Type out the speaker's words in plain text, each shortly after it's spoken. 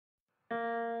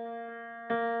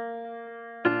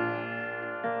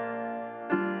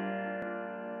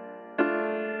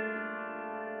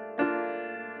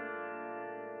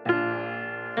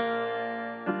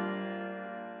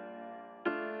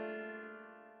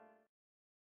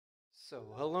So,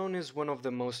 Alone is one of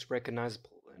the most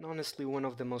recognizable and honestly one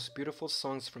of the most beautiful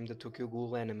songs from the Tokyo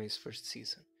Ghoul anime's first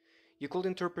season. You could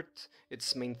interpret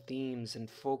its main themes and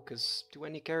focus to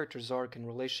any character's arc and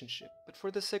relationship, but for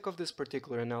the sake of this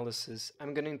particular analysis,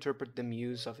 I'm gonna interpret the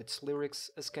muse of its lyrics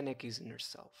as Kaneki's inner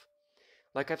self.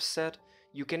 Like I've said,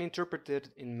 you can interpret it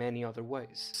in many other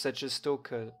ways, such as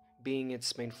Toka being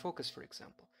its main focus, for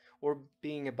example, or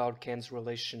being about Ken's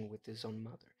relation with his own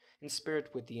mother, in spirit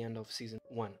with the end of season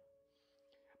 1.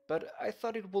 But I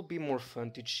thought it would be more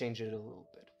fun to change it a little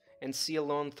bit and see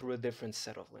Alone through a different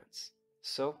set of lens.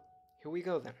 So, here we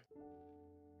go then.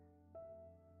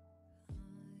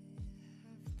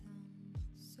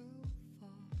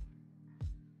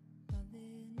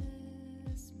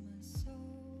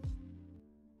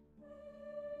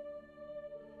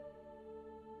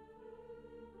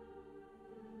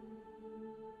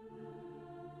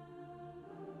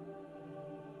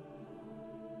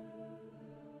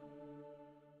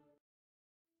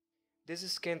 This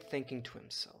is Ken thinking to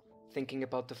himself, thinking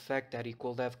about the fact that he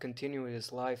could have continued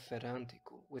his life at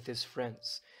Antico with his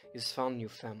friends, his found new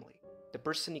family. The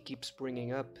person he keeps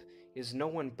bringing up is no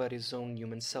one but his own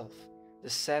human self, the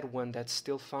sad one that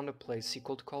still found a place he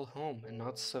could call home and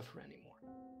not suffer anymore.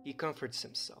 He comforts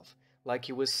himself, like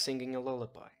he was singing a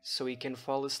lullaby, so he can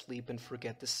fall asleep and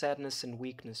forget the sadness and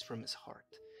weakness from his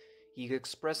heart. He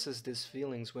expresses these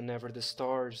feelings whenever the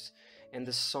stars and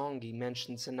the song he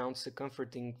mentions announce a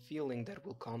comforting feeling that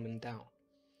will calm him down.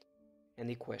 And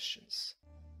he questions.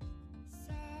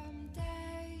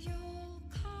 Someday you'll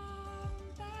come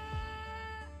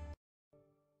back.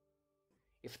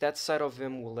 If that side of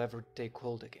him will ever take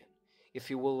hold again, if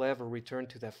he will ever return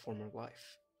to that former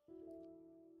life.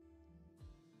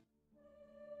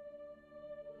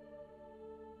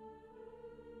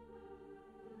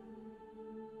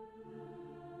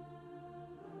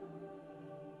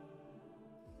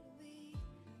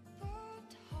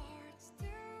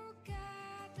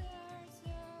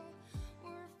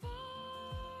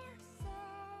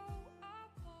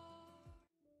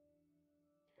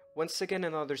 Once again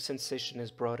another sensation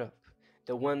is brought up,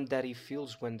 the one that he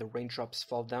feels when the raindrops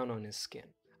fall down on his skin.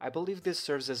 I believe this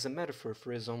serves as a metaphor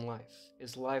for his own life.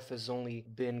 His life has only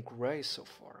been grey so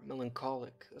far,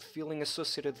 melancholic, a feeling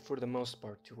associated for the most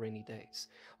part to rainy days.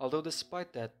 Although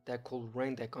despite that cold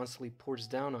rain that constantly pours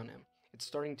down on him, it's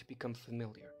starting to become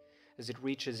familiar. As it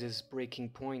reaches his breaking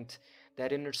point,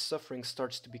 that inner suffering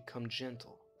starts to become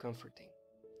gentle, comforting.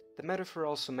 The metaphor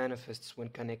also manifests when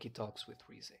Kaneki talks with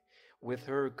Rize. With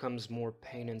her comes more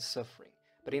pain and suffering,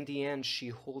 but in the end she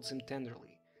holds him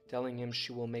tenderly, telling him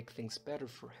she will make things better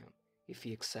for him if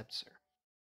he accepts her.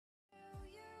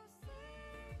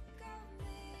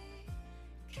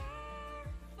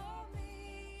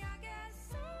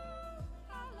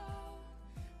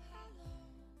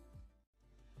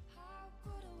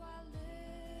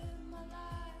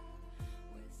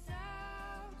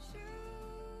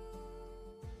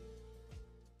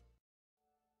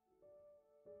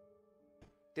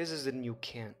 This is the new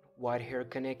Ken, white-haired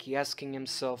Kaneki asking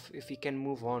himself if he can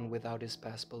move on without his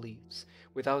past beliefs,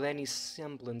 without any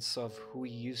semblance of who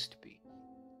he used to be.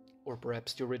 Or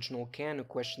perhaps the original Ken who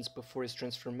questions before his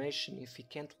transformation if he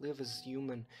can't live as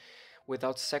human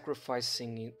without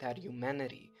sacrificing that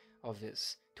humanity of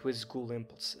his to his ghoul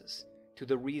impulses, to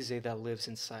the Rize that lives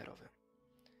inside of him.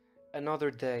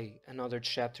 Another day, another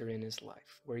chapter in his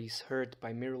life, where he's hurt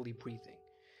by merely breathing.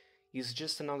 He's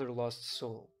just another lost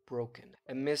soul, broken,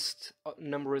 amidst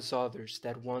numerous others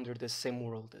that wander the same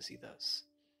world as he does.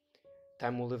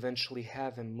 Time will eventually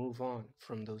have him move on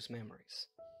from those memories.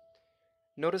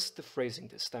 Notice the phrasing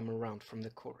this time around from the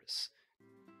chorus.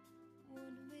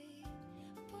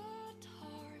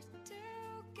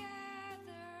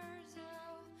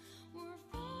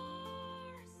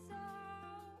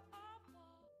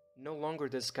 No longer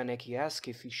does Kaneki ask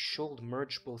if he should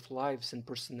merge both lives and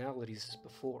personalities as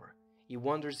before. He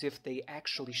wonders if they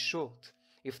actually should,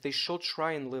 if they should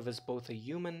try and live as both a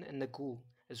human and a ghoul,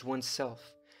 as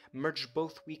oneself, merge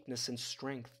both weakness and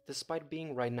strength, despite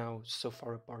being right now so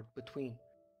far apart between.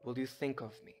 Will you think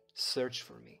of me? Search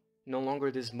for me. No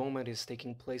longer this moment is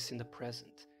taking place in the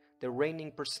present. The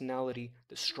reigning personality,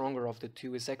 the stronger of the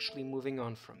two, is actually moving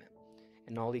on from him,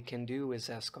 and all he can do is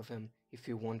ask of him if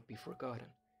he won't be forgotten,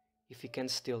 if he can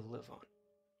still live on.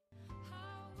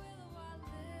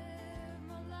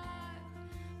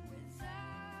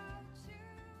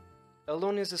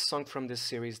 Alone is a song from this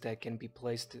series that can be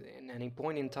placed in any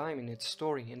point in time in its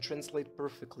story and translate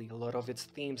perfectly a lot of its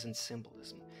themes and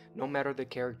symbolism, no matter the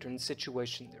character and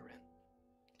situation they're in.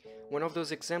 One of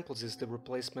those examples is the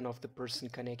replacement of the person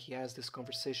Kaneki has this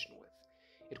conversation with.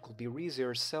 It could be Rize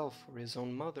herself or his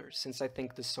own mother, since I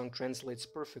think the song translates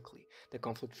perfectly the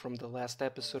conflict from the last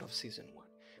episode of Season 1,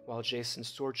 while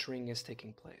Jason's torturing is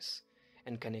taking place,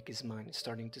 and Kaneki's mind is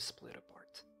starting to split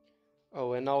apart.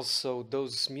 Oh, and also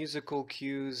those musical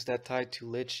cues that tie to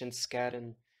Lich and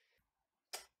Skaden.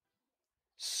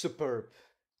 Superb.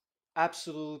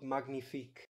 Absolute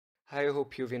magnifique. I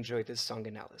hope you've enjoyed this song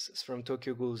analysis from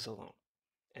Tokyo Ghouls alone.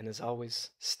 And as always,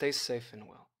 stay safe and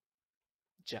well.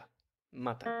 Ja,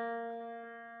 mata.